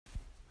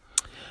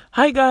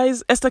Hi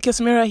guys, Esther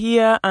Kesmira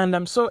here, and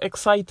I'm so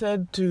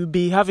excited to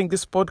be having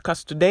this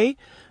podcast today.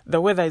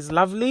 The weather is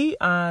lovely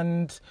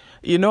and,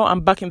 I'm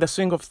back in the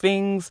swing of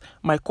things.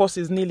 My course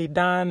is nearly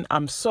done.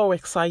 I'm so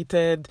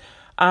excited.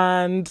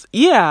 And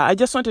I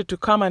just wanted to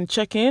come and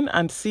check in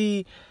and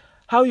see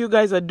how you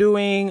guys are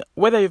doing,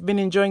 whether you've been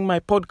enjoying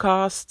my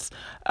podcasts,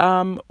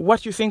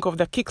 what you think of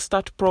the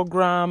Kickstart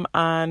program,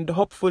 and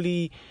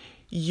hopefully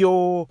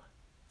you're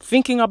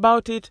thinking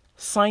about it,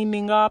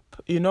 signing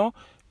up,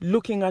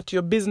 looking at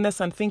your business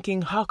and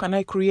thinking, how can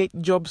I create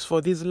jobs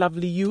for these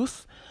lovely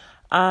youth?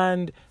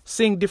 And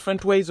seeing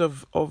different ways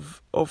of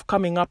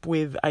coming up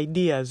with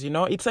ideas,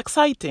 It's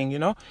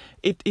exciting,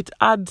 It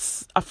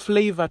adds a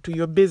flavor to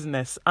your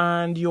business,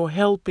 and you're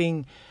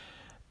helping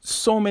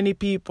so many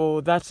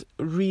people that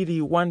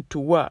really want to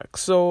work.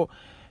 So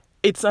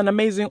it's an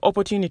amazing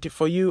opportunity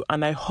for you,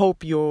 and I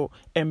hope you're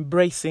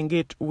embracing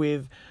it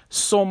with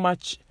so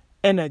much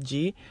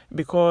energy,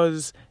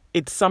 because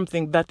it's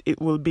something that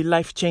it will be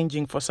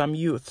life-changing for some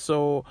youth.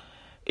 So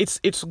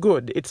it's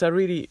good. It's a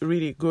really,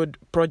 really good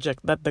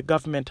project that the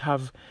government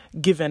have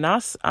given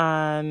us,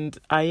 and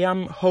I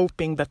am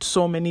hoping that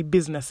so many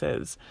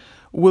businesses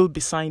will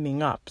be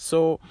signing up.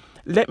 So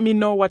let me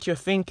know what you're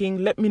thinking.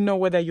 Let me know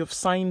whether you've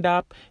signed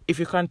up. If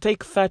you can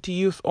take 30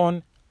 youth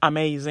on,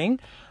 amazing.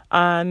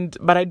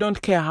 But I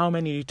don't care how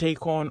many you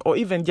take on, or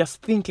even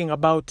just thinking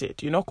about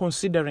it,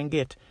 considering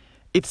it.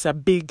 It's a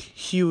big,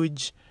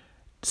 huge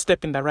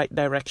step in the right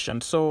direction.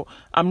 So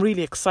I'm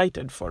really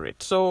excited for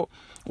it. So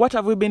what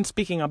have we been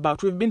speaking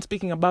about? We've been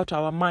speaking about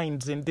our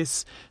minds in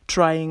this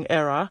trying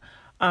era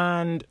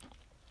and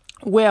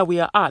where we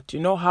are at,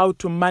 how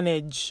to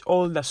manage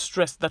all the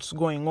stress that's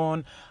going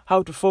on,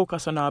 how to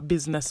focus on our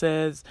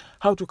businesses,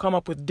 how to come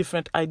up with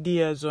different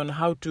ideas on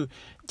how to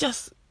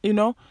just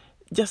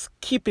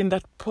keep in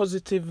that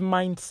positive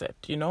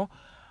mindset,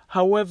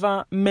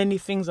 However many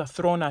things are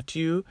thrown at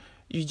you,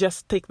 you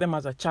just take them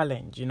as a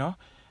challenge,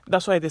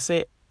 That's why they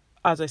say,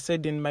 as I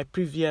said in my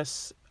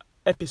previous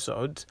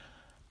episodes,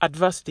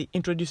 adversity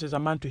introduces a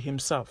man to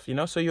himself,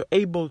 So you're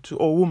able to,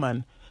 or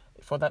woman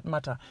for that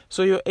matter,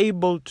 so you're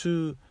able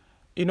to,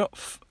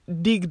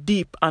 dig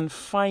deep and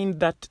find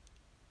that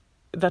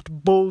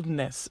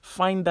boldness,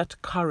 find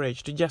that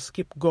courage to just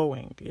keep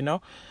going,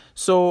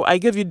 So I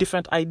gave you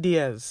different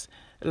ideas,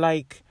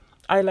 like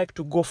I like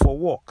to go for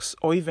walks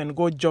or even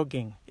go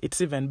jogging.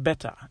 It's even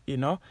better,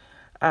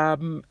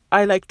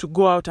 I like to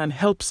go out and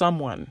help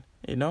someone,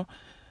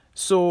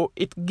 So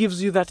it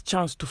gives you that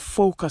chance to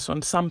focus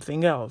on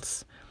something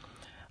else.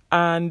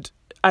 And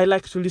I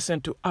like to listen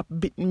to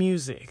upbeat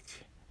music.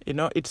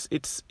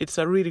 It's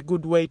a really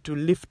good way to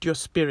lift your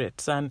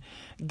spirits and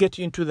get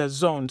you into the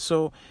zone.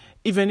 So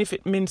even if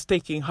it means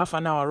taking half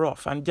an hour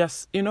off and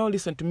just,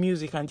 listen to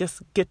music and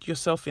just get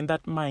yourself in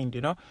that mind,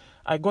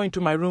 I go into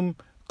my room,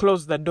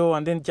 close the door,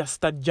 and then just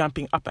start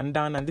jumping up and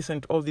down and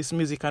listen to all this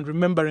music and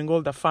remembering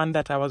all the fun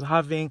that I was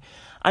having.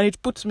 And it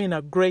puts me in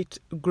a great,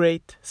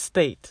 great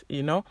state,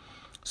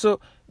 So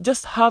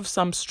just have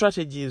some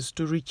strategies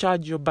to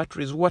recharge your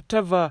batteries,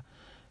 whatever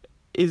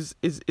is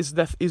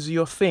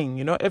your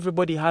thing,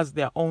 Everybody has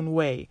their own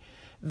way.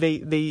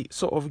 They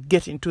sort of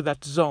get into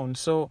that zone.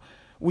 So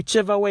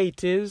whichever way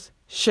it is,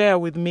 share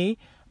with me,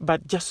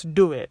 but just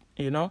do it,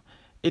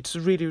 It's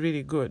really,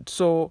 really good.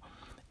 So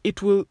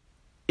it will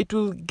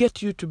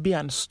get you to be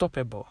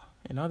unstoppable.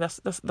 That's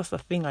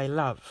the thing I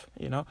love.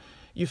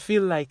 You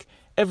feel like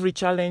every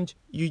challenge,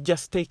 you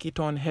just take it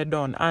on head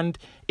on, and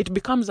it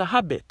becomes a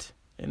habit.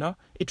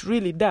 It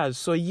really does.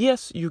 So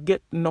yes, you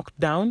get knocked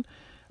down,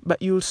 but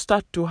you'll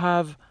start to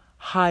have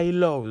high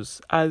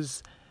lows,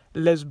 as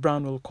Les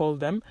Brown will call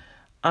them.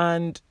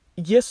 And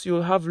yes,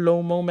 you'll have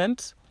low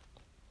moments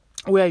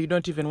where you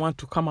don't even want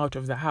to come out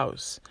of the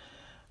house.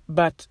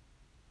 But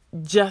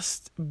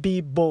just be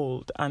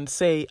bold and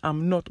say,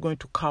 I'm not going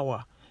to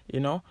cower,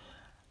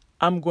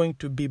 I'm going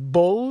to be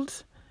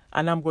bold,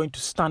 and I'm going to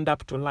stand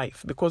up to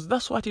life, because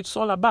that's what it's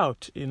all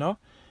about,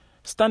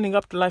 standing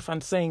up to life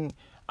and saying,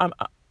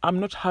 I'm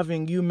not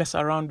having you mess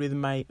around with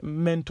my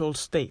mental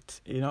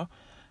state,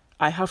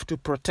 I have to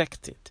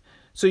protect it.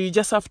 So you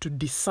just have to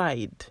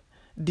decide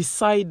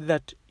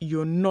that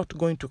you're not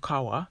going to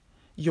cower,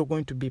 you're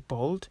going to be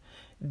bold,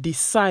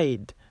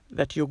 decide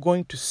that you're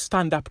going to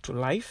stand up to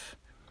life,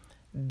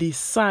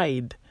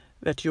 decide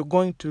that you're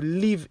going to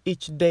live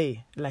each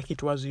day like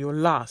it was your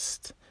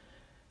last.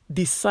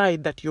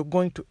 Decide that you're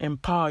going to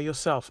empower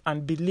yourself,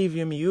 and believe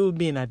you me, you'll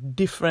be in a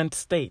different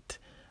state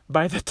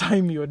by the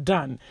time you're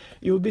done.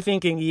 You'll be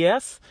thinking,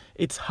 yes,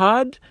 it's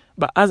hard,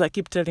 but as I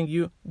keep telling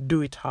you,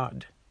 do it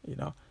hard,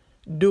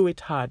 Do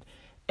it hard.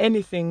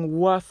 Anything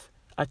worth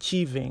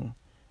achieving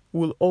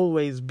will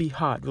always be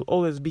hard, will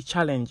always be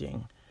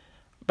challenging.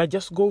 But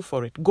just go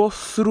for it. Go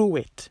through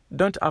it.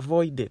 Don't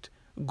avoid it.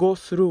 Go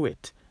through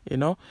it,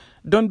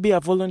 Don't be a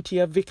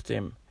volunteer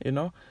victim,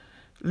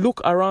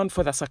 Look around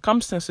for the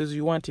circumstances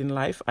you want in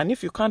life, and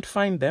if you can't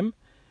find them,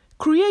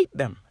 create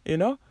them,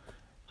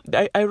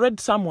 I read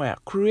somewhere,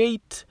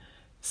 create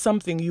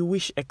something you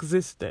wish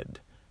existed.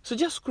 So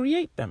just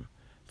create them.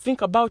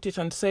 think about it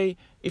and say,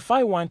 if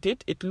I want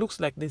it, it looks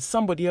like there's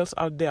somebody else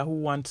out there who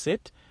wants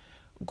it.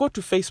 Go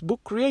to Facebook,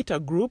 create a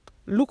group,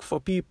 look for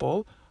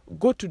people,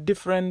 go to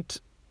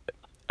different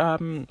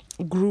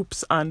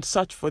groups and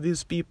search for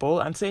these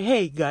people and say,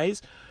 hey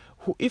guys,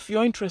 if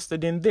you're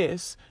interested in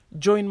this,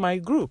 join my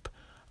group.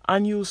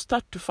 And you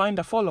start to find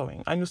a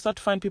following, and you start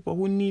to find people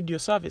who need your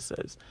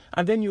services,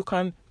 and then you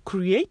can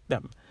create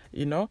them,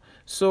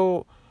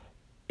 So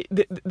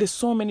there's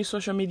so many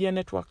social media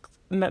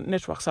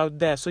networks out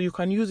there, so you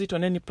can use it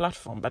on any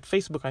platform. But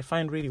Facebook, I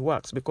find, really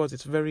works because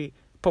it's very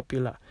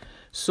popular.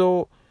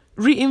 So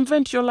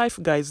reinvent your life,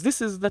 guys.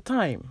 This is the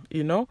time,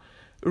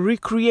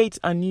 Recreate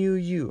a new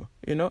you,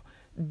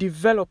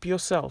 Develop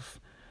yourself.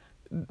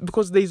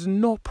 Because there is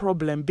no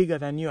problem bigger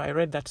than you. I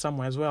read that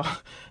somewhere as well.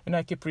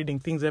 I keep reading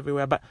things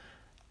everywhere. But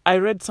I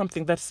read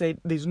something that said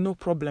there's no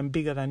problem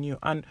bigger than you.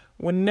 And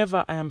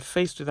whenever I am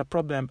faced with a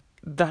problem,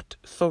 that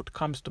thought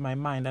comes to my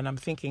mind. And I'm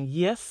thinking,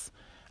 yes,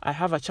 I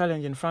have a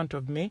challenge in front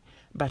of me.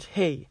 But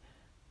hey,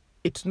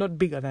 it's not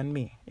bigger than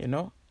me,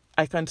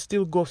 I can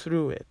still go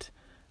through it.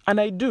 And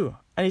I do.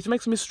 And it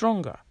makes me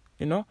stronger,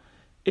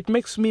 It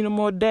makes me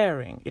more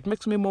daring. It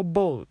makes me more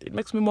bold. It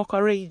makes me more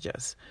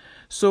courageous.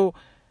 So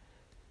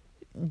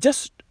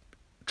just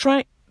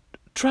try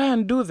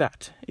and do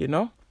that,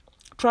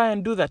 Try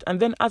and do that. And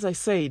then, as I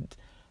said,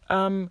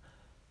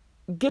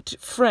 get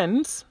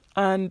friends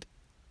and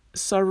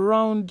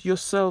surround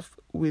yourself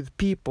with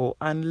people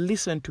and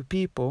listen to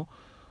people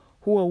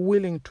who are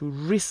willing to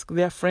risk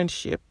their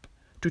friendship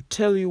to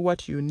tell you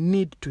what you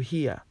need to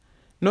hear,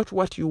 not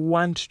what you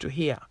want to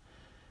hear.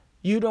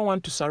 You don't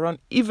want to surround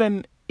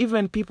even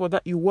people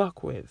that you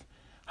work with.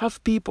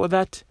 Have people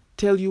that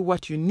tell you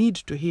what you need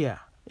to hear,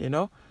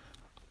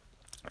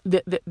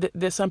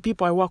 There's some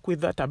people I work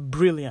with that are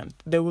brilliant.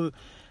 They will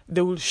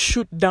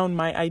shoot down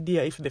my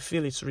idea if they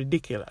feel it's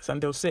ridiculous,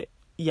 and they'll say,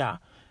 yeah,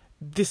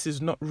 this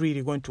is not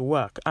really going to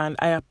work. And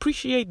I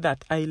appreciate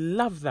that. I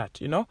love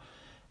that,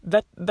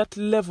 that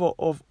level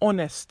of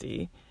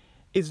honesty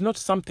is not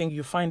something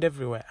you find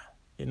everywhere.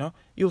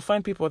 You'll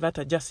find people that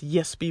are just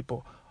yes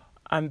people,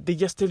 and they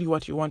just tell you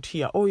what you want to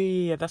hear. Oh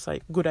yeah, that's a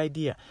good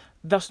idea.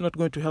 That's not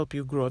going to help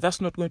you grow. That's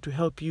not going to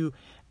help you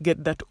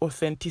get that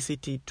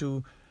authenticity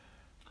to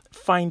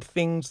find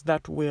things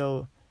that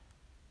you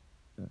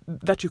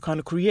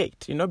can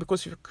create,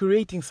 because if you're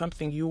creating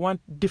something, you want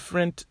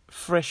different,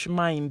 fresh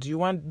minds. You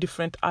want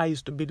different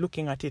eyes to be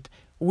looking at it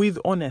with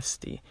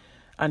honesty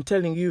and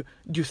telling you,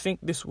 do you think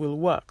this will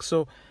work?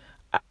 So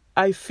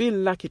I feel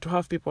lucky to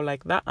have people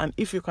like that. And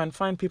if you can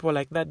find people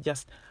like that,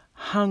 just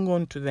hang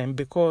on to them,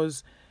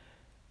 because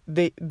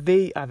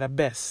they are the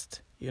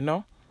best,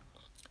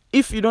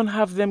 If you don't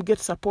have them, get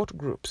support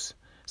groups.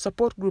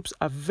 Support groups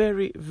are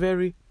very,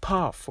 very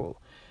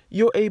powerful.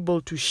 You're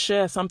able to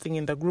share something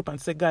in the group and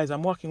say, guys,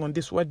 I'm working on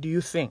this. What do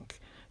you think?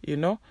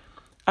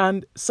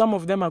 And some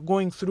of them are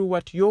going through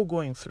what you're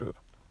going through.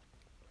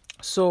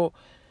 So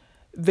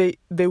they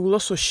will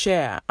also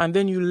share, and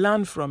then you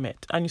learn from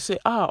it. And you say,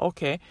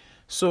 okay,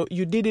 so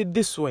you did it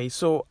this way,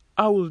 so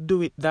I will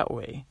do it that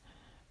way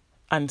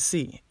and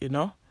see,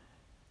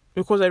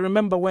 Because I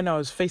remember when I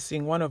was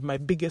facing one of my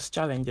biggest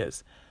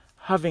challenges,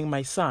 having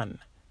my son,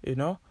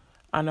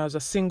 and I was a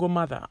single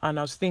mother, and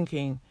I was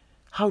thinking,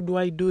 how do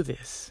I do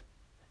this?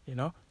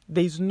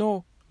 There's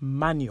no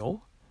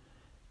manual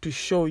to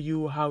show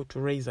you how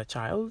to raise a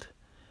child.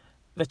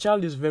 The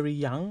child is very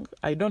young.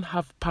 I don't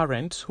have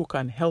parents who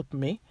can help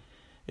me,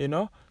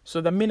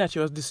 So the minute he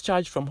was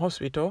discharged from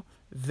hospital,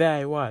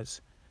 there I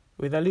was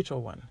with a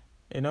little one,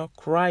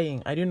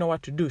 crying. I didn't know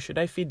what to do. Should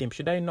I feed him?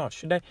 Should I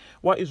not?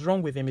 What is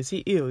wrong with him? Is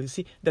he ill?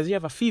 Does he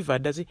have a fever?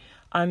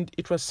 And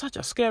it was such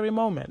a scary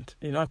moment.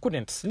 I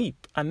couldn't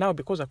sleep. And now,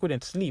 because I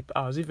couldn't sleep,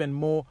 I was even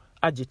more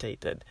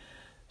agitated.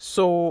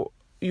 So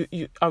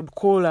I would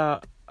call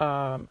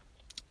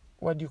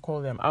what do you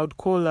call them? I would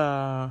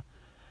call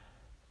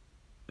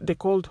they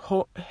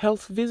called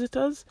health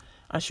visitors,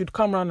 and she'd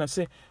come around and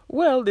say,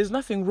 well, there's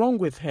nothing wrong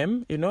with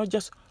him,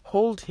 just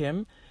hold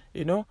him,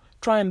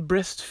 try and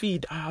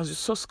breastfeed. I was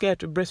so scared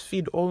to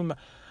breastfeed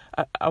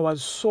I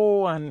was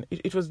sore, and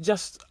it was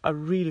just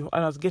and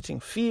I was getting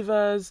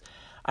fevers,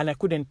 and I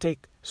couldn't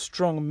take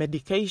strong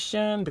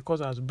medication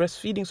because I was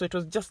breastfeeding. So it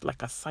was just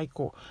like a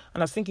cycle.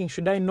 And I was thinking,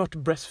 should I not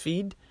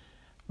breastfeed?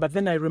 But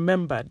then I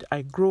remembered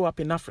I grew up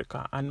in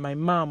Africa, and my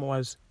mom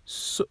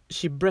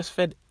she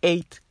breastfed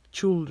 8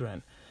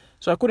 children.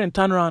 So I couldn't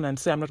turn around and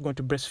say I'm not going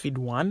to breastfeed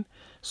one.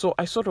 So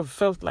I sort of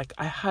felt like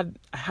I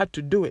had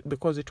to do it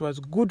because it was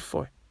good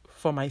for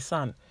my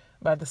son.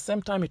 But at the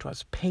same time, it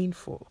was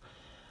painful.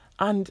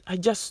 And I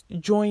just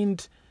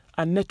joined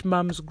a Net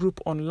Moms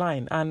group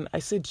online, and I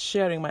said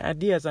sharing my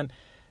ideas, and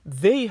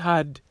they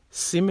had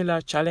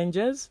similar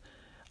challenges,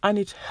 and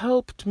it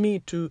helped me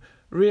to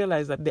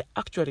realize that there are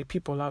actually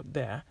people out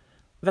there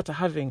that are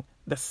having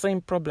the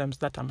same problems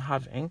that I'm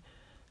having,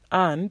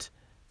 and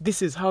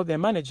this is how they're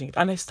managing it.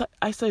 And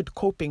I started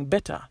coping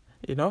better,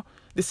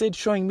 They said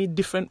showing me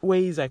different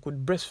ways I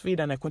could breastfeed,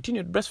 and I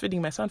continued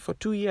breastfeeding my son for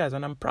 2 years,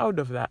 and I'm proud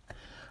of that.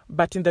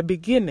 But in the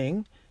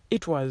beginning,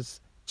 it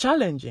was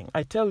challenging.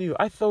 I tell you,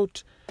 I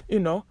thought,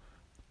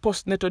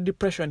 postnatal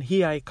depression,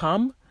 here I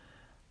come.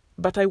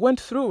 But I went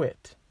through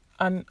it.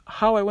 And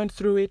how I went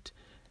through it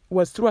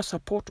was through a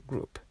support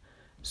group.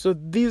 So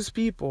these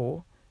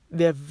people,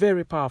 they're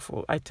very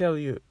powerful. I tell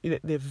you,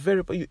 they're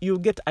very, you'll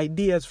get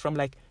ideas from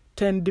like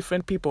 10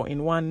 different people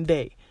in one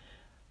day.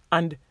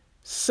 And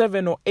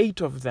 7 or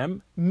 8 of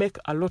them make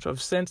a lot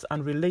of sense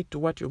and relate to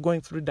what you're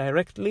going through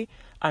directly,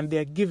 and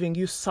they're giving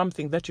you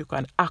something that you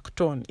can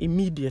act on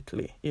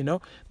immediately.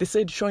 They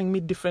said showing me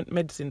different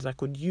medicines I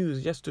could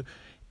use just to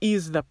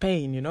ease the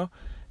pain.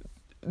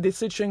 They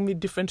said showing me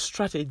different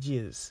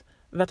strategies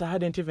that I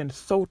hadn't even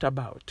thought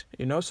about.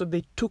 So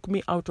they took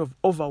me out of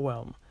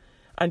overwhelm,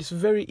 and it's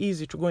very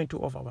easy to go into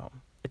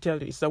overwhelm. I tell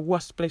you, it's the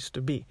worst place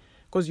to be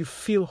because you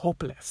feel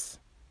hopeless.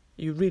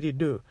 You really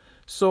do.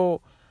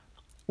 So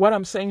what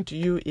I'm saying to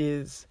you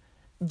is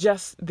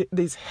just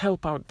there's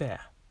help out there.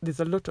 There's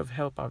a lot of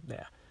help out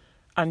there.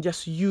 And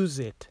just use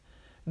it.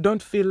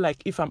 Don't feel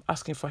like if I'm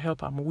asking for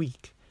help, I'm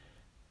weak.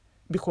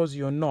 Because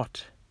you're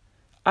not.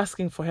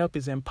 Asking for help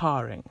is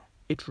empowering.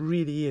 It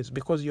really is.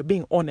 Because you're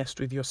being honest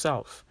with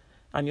yourself.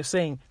 And you're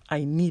saying,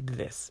 I need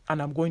this.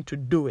 And I'm going to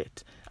do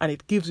it. And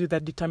it gives you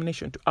that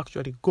determination to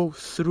actually go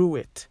through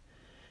it.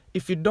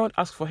 If you don't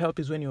ask for help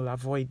is when you'll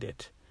avoid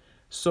it.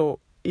 So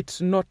it's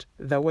not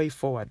the way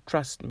forward.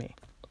 Trust me.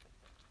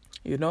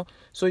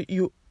 So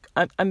you,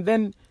 and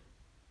then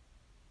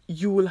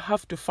you will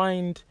have to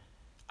find,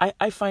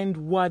 I find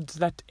words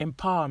that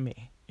empower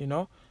me,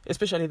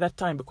 especially that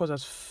time because I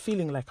was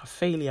feeling like a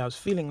failure. I was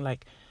feeling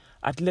like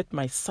I'd let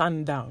my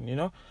son down,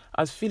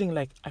 I was feeling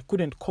like I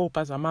couldn't cope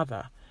as a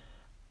mother.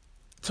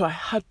 So I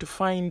had to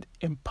find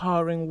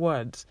empowering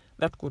words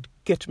that could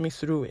get me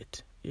through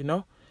it,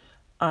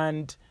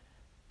 and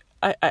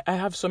I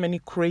have so many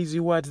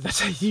crazy words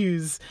that I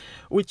use,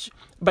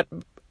 but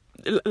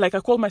like I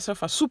call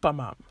myself a super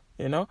mom,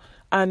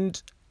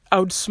 and I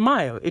would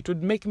smile. It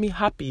would make me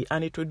happy,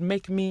 and it would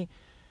make me,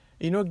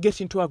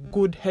 get into a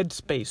good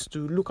headspace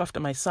to look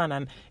after my son.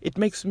 And it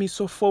makes me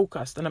so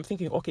focused. And I'm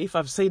thinking, okay, if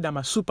I've said I'm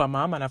a super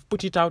mom and I've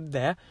put it out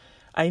there,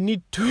 I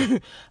need to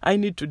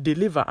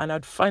deliver. And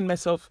I'd find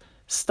myself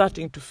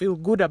starting to feel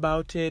good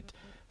about it,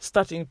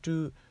 starting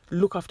to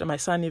look after my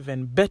son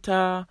even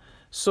better.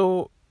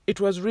 So it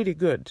was really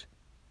good.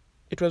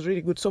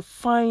 So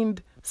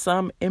find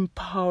some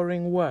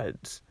empowering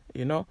words,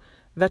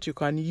 that you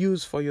can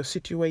use for your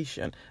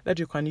situation, that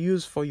you can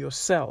use for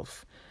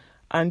yourself.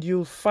 And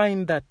you'll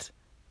find that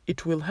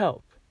it will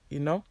help,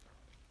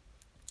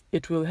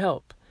 It will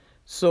help.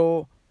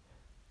 So,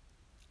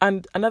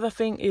 and another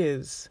thing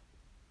is,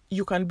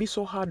 you can be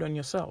so hard on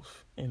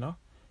yourself,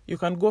 You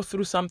can go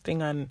through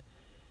something and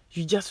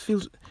you just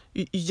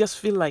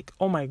feel like,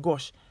 oh my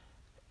gosh,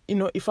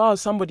 if I was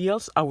somebody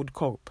else, I would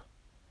cope.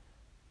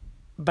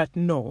 But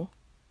no,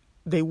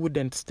 they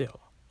wouldn't still.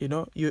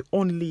 You're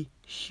only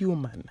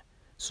human.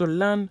 So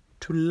learn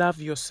to love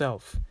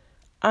yourself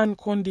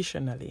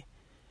unconditionally,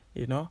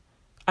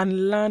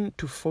 and learn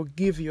to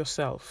forgive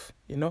yourself,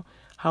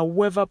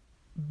 however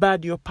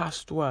bad your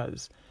past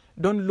was.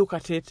 Don't look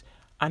at it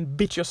and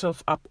beat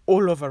yourself up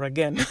all over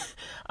again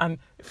and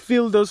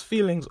feel those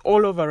feelings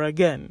all over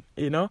again,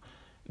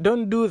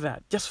 Don't do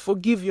that. Just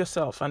forgive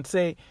yourself and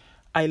say,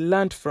 I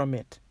learned from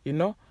it,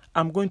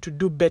 I'm going to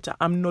do better.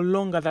 I'm no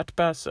longer that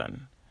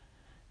person,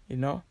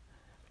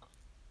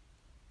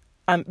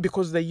 And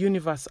because the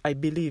universe, I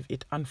believe,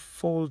 it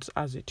unfolds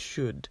as it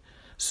should.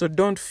 So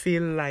don't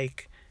feel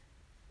like,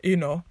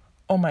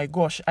 oh my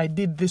gosh, I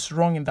did this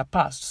wrong in the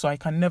past, so I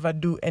can never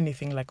do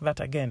anything like that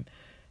again.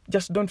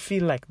 Just don't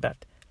feel like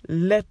that.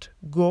 Let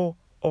go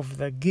of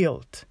the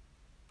guilt,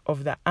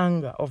 of the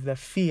anger, of the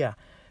fear.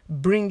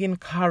 Bring in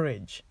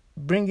courage,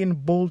 bring in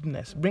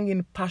boldness, bring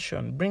in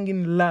passion, bring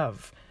in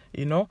love,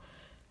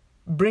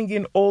 Bring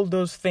in all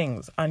those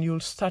things and you'll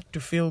start to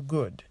feel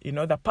good.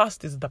 The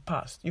past is the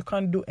past. You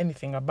can't do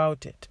anything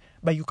about it,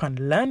 but you can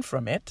learn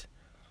from it.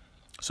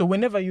 So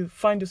whenever you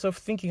find yourself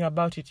thinking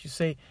about it, you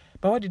say,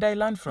 but what did I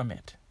learn from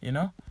it?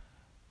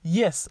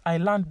 Yes, I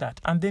learned that.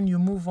 And then you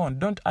move on.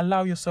 Don't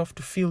allow yourself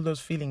to feel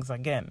those feelings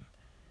again.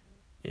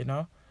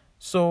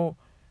 So,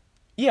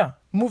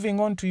 moving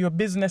on to your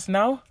business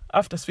now,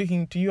 after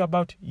speaking to you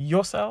about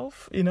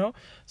yourself,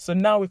 So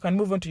now we can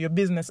move on to your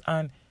business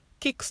and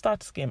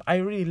Kickstart scheme. I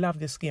really love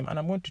this scheme, and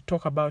I'm going to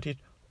talk about it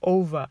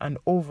over and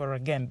over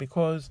again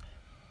because,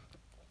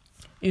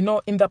 in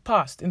the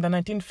past, in the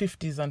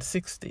 1950s and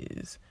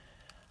 60s,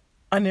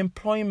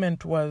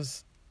 unemployment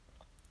was,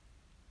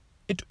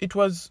 it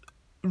was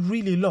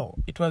really low.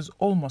 It was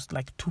almost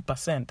like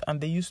 2%,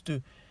 and they used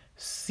to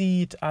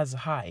see it as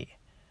high,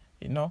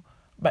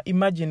 But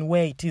imagine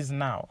where it is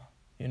now,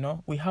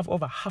 We have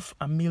over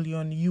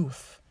 500,000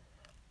 youth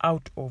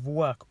out of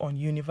work on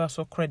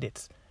universal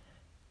credits.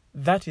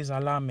 That is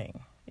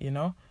alarming,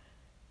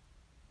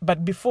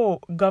 But before,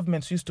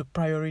 governments used to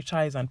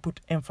prioritize and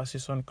put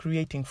emphasis on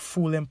creating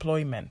full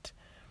employment,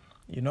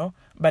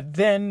 But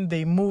then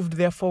they moved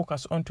their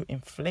focus onto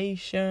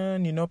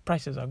inflation,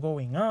 prices are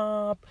going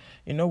up,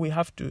 we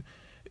have to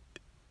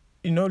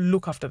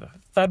look after the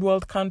third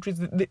world countries.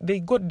 They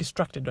got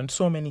distracted on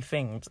so many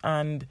things.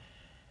 And,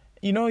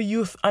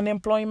 youth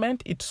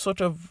unemployment, it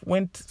sort of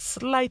went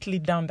slightly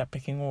down the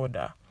pecking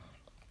order.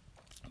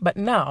 But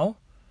now,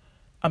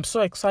 I'm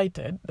so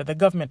excited that the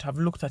government have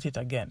looked at it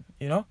again,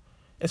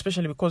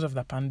 especially because of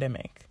the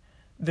pandemic.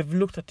 They've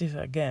looked at it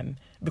again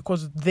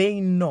because they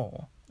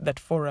know that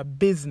for a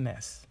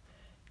business,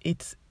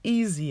 it's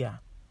easier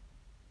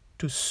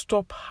to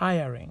stop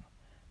hiring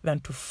than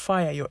to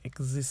fire your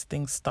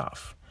existing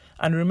staff.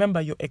 And remember,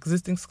 your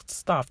existing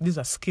staff, these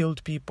are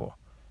skilled people,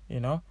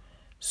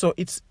 So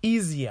it's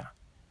easier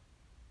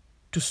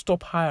to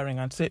stop hiring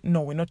and say,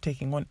 no, we're not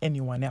taking on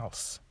anyone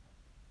else,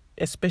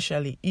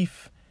 especially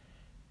if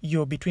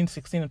you're between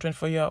 16 and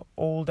 24 years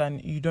old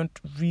and you don't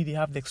really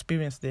have the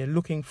experience they're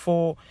looking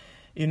for,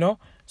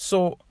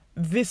 So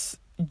this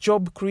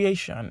job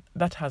creation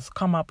that has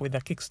come up with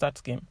the Kickstart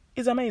scheme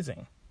is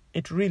amazing.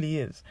 It really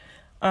is.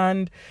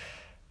 And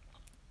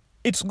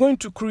it's going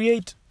to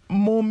create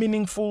more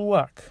meaningful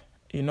work,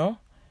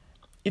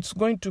 It's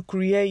going to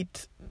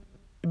create,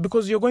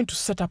 because you're going to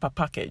set up a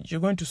package.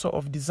 You're going to sort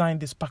of design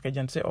this package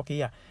and say, okay,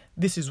 yeah,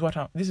 this is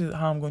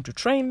how I'm going to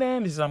train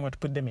them. This is how I'm going to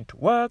put them into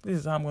work. This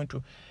is how I'm going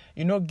to,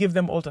 give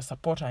them all the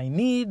support I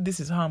need. This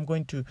is how I'm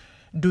going to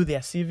do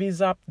their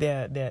CVs up,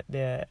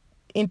 their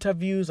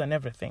interviews and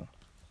everything.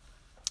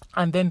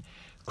 And then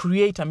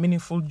create a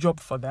meaningful job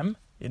for them,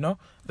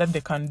 that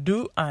they can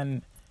do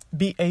and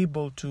be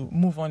able to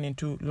move on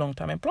into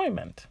long-term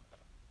employment.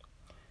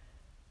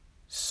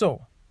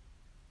 So,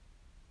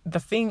 the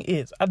thing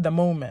is, at the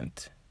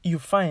moment, you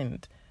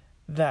find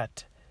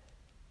that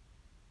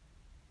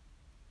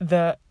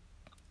the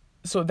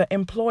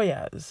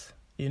employers,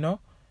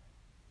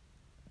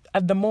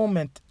 at the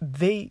moment,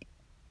 they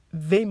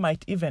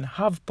might even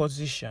have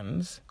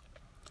positions,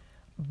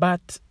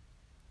 but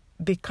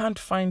they can't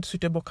find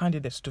suitable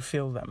candidates to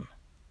fill them,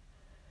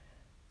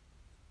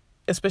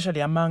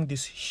 especially among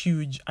this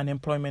huge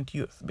unemployment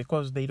youth,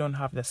 because they don't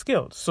have the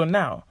skills. So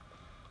now,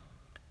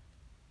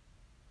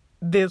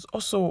 there's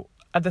also,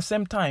 at the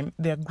same time,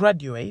 there are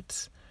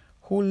graduates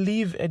who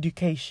leave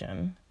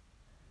education,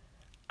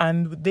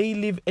 and they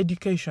leave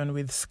education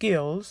with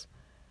skills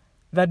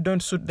that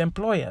don't suit the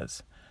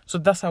employers. So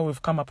that's how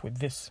we've come up with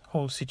this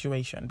whole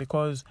situation,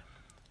 because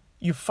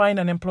you find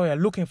an employer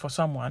looking for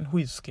someone who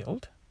is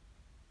skilled.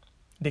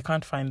 They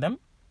can't find them.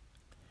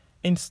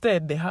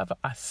 Instead, they have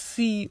a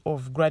sea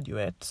of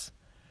graduates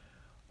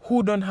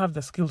who don't have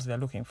the skills they're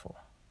looking for.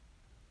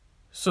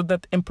 So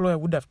that employer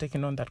would have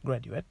taken on that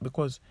graduate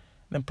because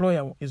the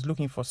employer is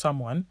looking for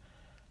someone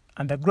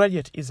and the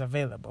graduate is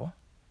available,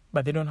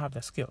 but they don't have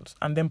the skills.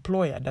 And the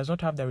employer does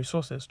not have the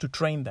resources to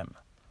train them.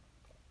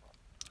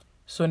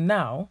 So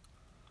now,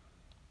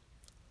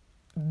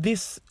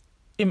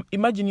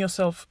 imagine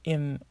yourself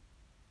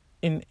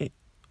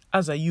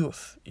as a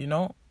youth,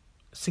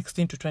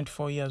 16 to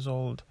 24 years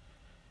old.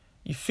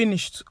 You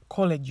finished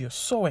college, you're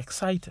so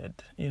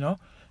excited, You're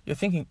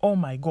thinking, oh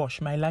my gosh,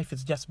 my life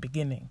is just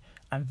beginning.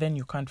 And then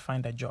you can't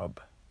find a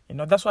job.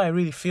 That's why I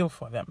really feel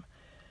for them.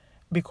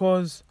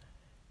 Because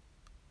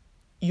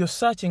you're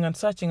searching and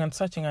searching and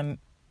searching, and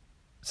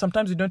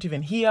sometimes you don't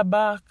even hear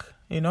back,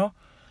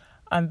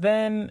 And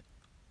then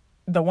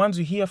the ones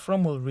you hear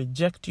from will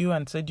reject you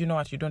and say, you know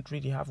what, you don't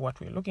really have what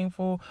we're looking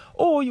for.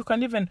 Or you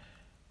can even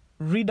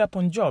read up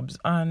on jobs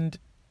and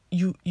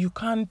you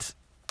can't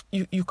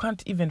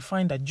even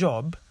find a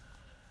job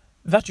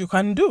that you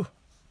can do,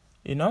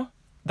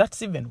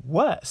 That's even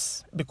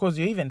worse because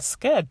you're even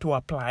scared to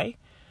apply.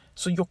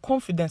 So your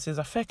confidence is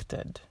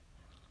affected.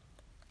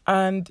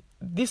 And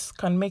this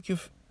can make you,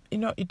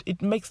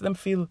 it makes them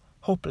feel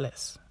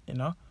hopeless,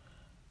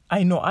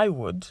 I know I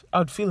would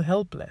feel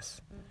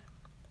helpless,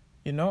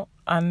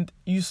 and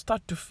you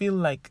start to feel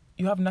like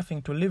you have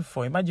nothing to live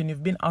for. Imagine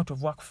you've been out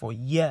of work for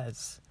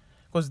years,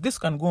 because this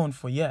can go on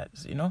for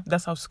years,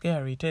 that's how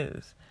scary it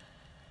is.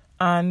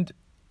 And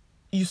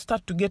you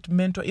start to get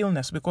mental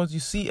illness because you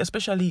see,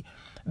 especially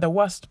the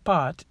worst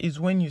part is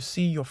when you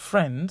see your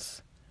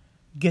friends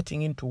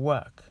getting into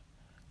work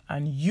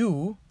and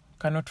you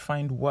cannot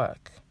find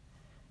work.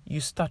 You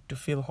start to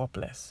feel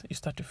hopeless. You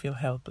start to feel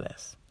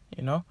helpless,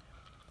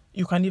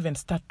 You can even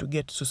start to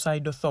get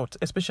suicidal thoughts,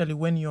 especially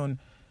when you're on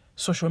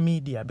social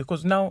media.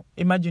 Because now,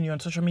 imagine you're on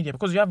social media,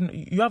 because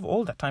you have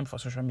all the time for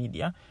social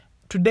media.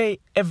 Today,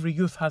 every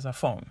youth has a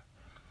phone.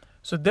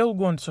 So they'll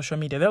go on social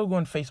media, they'll go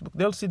on Facebook,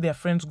 they'll see their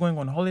friends going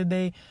on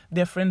holiday,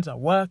 their friends are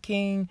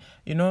working,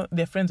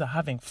 their friends are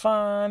having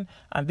fun,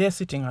 and they're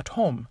sitting at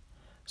home.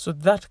 So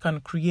that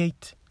can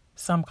create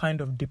some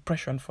kind of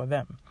depression for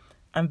them.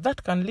 And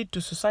that can lead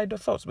to suicidal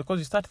thoughts because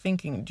you start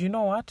thinking, do you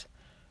know what?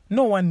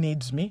 No one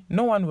needs me.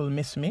 No one will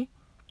miss me,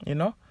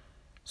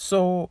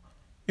 So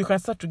you can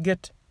start to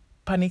get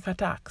panic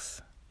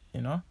attacks,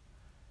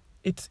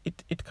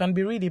 It can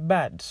be really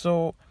bad.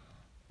 So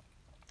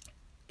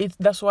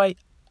that's why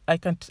I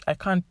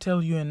can't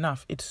tell you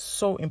enough. It's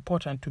so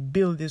important to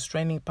build these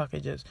training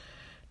packages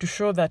to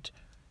show that.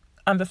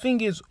 And the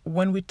thing is,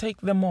 when we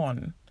take them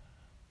on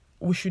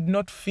we should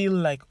not feel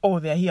like, oh,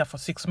 they're here for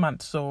 6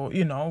 months, so,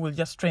 we'll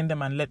just train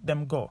them and let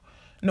them go.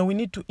 No, we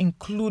need to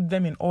include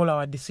them in all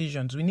our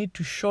decisions. We need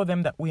to show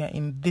them that we are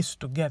in this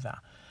together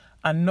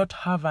and not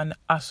have an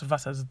us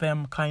versus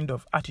them kind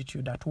of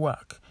attitude at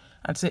work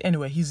and say,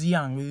 anyway, he's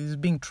young, he's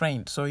being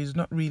trained, so he's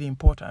not really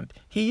important.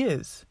 He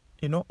is,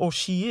 or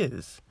she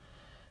is.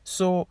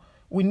 So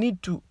we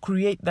need to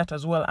create that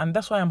as well. And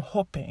that's why I'm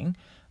hoping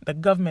the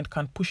government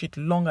can push it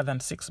longer than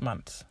 6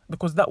 months,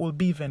 because that will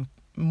be even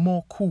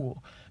more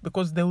cool,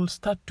 because they will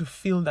start to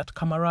feel that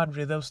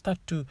camaraderie. They'll start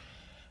to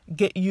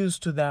get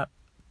used to the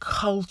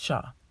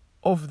culture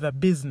of the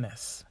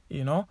business,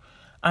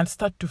 and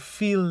start to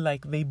feel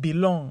like they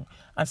belong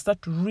and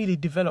start to really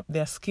develop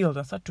their skills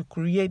and start to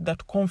create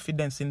that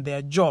confidence in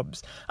their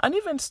jobs and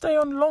even stay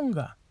on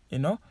longer,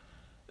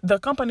 The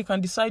company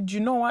can decide, you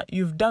know what,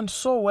 you've done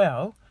so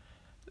well,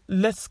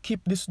 let's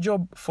keep this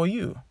job for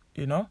you,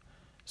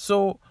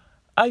 So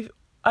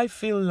I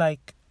feel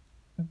like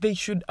they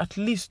should at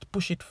least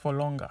push it for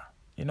longer,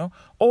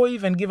 or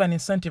even give an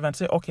incentive and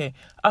say, okay,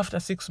 after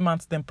 6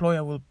 months, the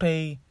employer will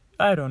pay,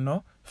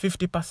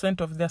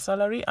 50% of their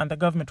salary and the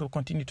government will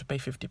continue to pay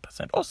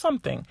 50% or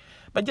something.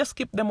 But just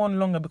keep them on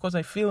longer, because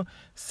I feel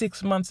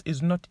 6 months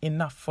is not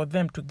enough for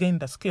them to gain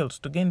the skills,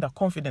 to gain the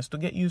confidence, to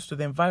get used to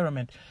the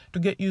environment, to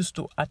get used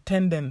to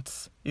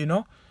attendance,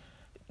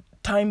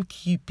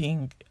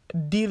 timekeeping,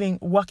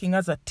 working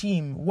as a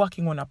team,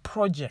 working on a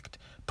project.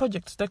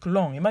 Projects take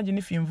long. Imagine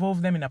if you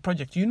involve them in a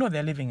project,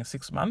 they're living in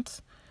 6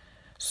 months.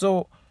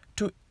 So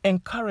to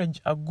encourage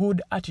a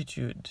good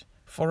attitude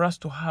for us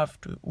to have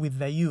with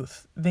the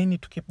youth, they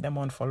need to keep them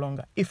on for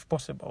longer, if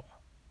possible,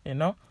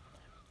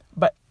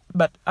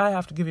 But I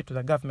have to give it to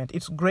the government.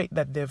 It's great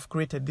that they've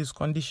created these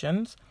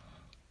conditions,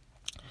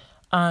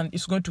 and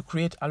it's going to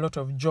create a lot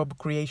of job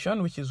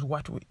creation, which is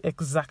what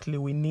exactly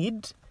we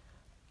need,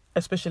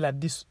 especially at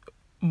this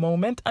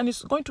moment. And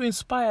it's going to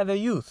inspire the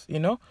youth,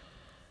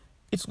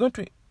 It's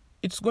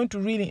going to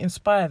really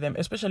inspire them,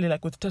 especially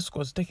like with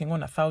Tesco's taking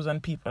on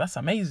 1,000 people. That's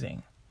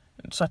amazing.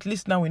 So at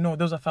least now we know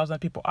those 1,000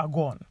 people are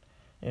gone.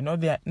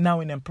 They are now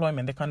in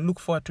employment. They can look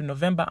forward to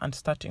November and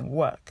starting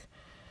work.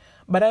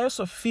 But I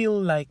also feel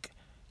like,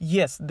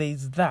 yes,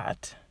 there's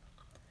that,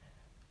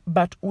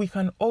 but we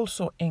can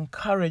also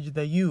encourage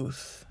the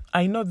youth.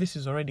 I know this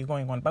is already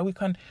going on, but we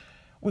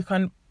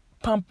can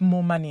pump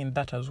more money in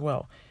that as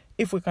well.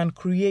 If we can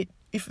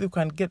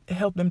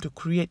help them to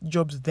create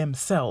jobs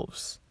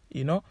themselves,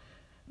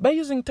 by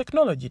using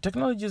technology.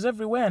 Technology is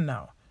everywhere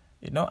now,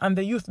 and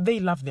the youth, they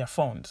love their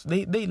phones.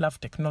 They love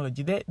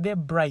technology. They're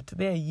bright,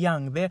 they're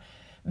young,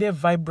 they're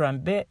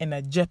vibrant, they're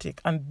energetic,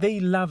 and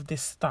they love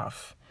this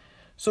stuff.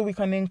 So we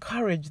can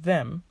encourage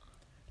them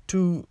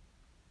to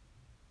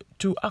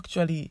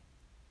actually,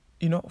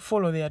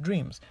 follow their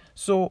dreams.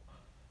 So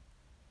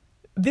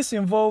this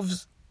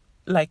involves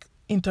like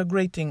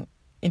integrating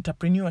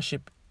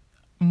entrepreneurship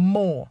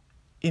more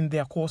in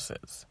their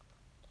courses,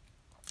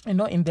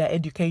 in their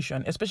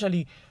education,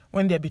 especially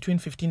when they're between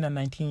 15 and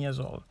 19 years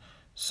old.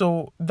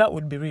 So that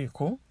would be really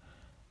cool.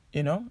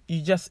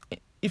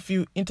 If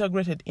you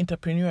integrated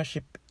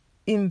entrepreneurship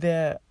in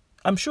their,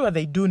 I'm sure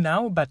they do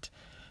now, but,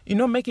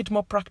 make it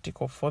more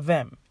practical for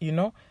them,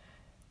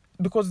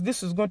 because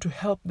this is going to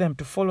help them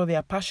to follow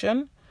their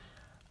passion.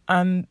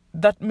 And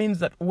that means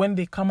that when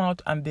they come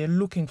out and they're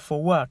looking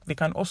for work, they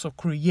can also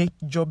create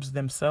jobs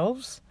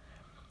themselves.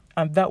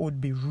 And that would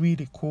be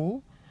really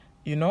cool,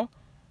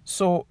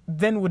 So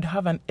then we'd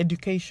have an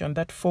education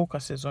that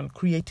focuses on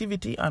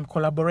creativity and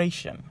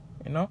collaboration,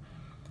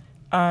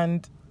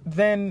 and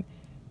then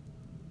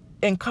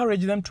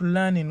encourage them to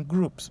learn in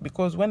groups,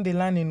 because when they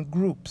learn in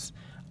groups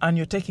and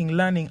you're taking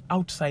learning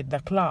outside the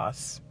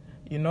class,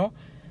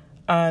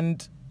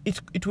 and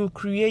it will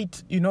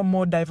create,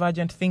 more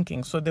divergent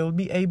thinking. So they'll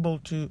be able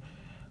to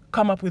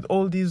come up with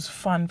all these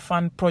fun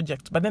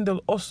projects, but then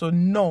they'll also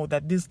know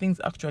that these things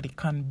actually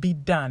can be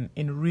done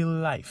in real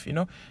life.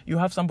 You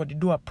have somebody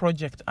do a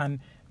project and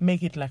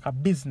make it like a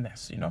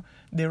business.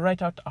 They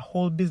write out a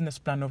whole business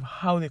plan of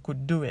how they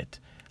could do it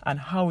and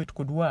how it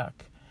could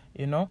work,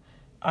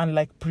 and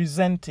like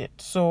present it.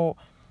 So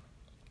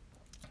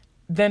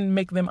then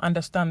make them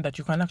understand that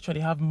you can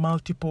actually have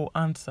multiple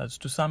answers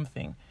to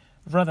something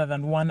rather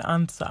than one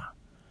answer,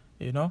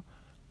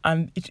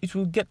 And it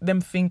will get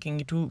them thinking.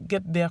 It will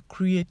get their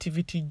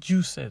creativity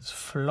juices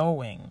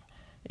flowing,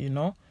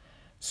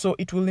 So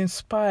it will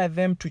inspire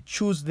them to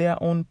choose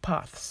their own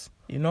paths,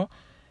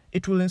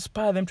 It will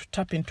inspire them to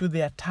tap into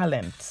their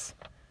talents,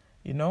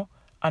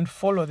 and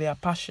follow their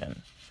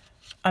passion.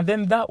 And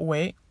then that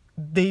way,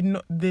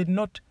 they're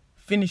not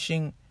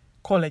finishing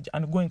college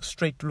and going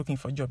straight looking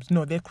for jobs.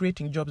 No, they're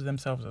creating jobs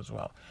themselves as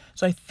well.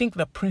 So I think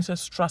the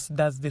Princess Trust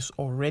does this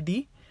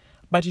already,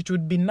 but it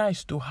would be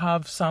nice to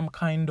have some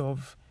kind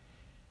of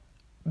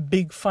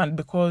big fund,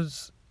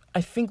 because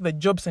I think the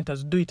job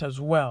centers do it as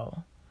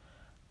well,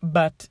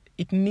 but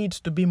it needs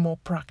to be more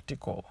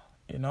practical,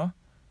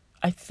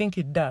 I think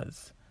it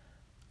does.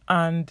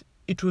 And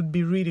it would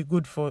be really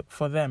good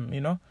for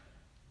them,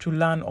 to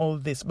learn all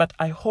this. But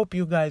I hope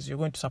you guys, you're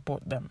going to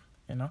support them,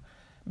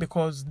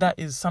 because that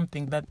is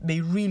something that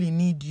they really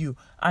need you.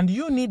 And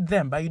you need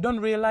them, but you don't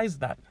realize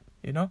that,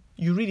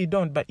 You really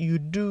don't, but you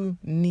do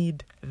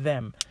need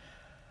them.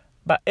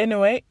 But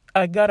anyway,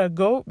 I gotta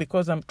go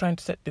because I'm trying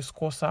to set this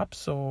course up.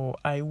 So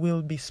I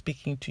will be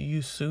speaking to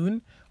you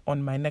soon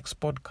on my next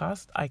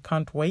podcast. I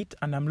can't wait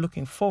and I'm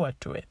looking forward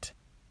to it.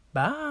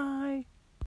 Bye.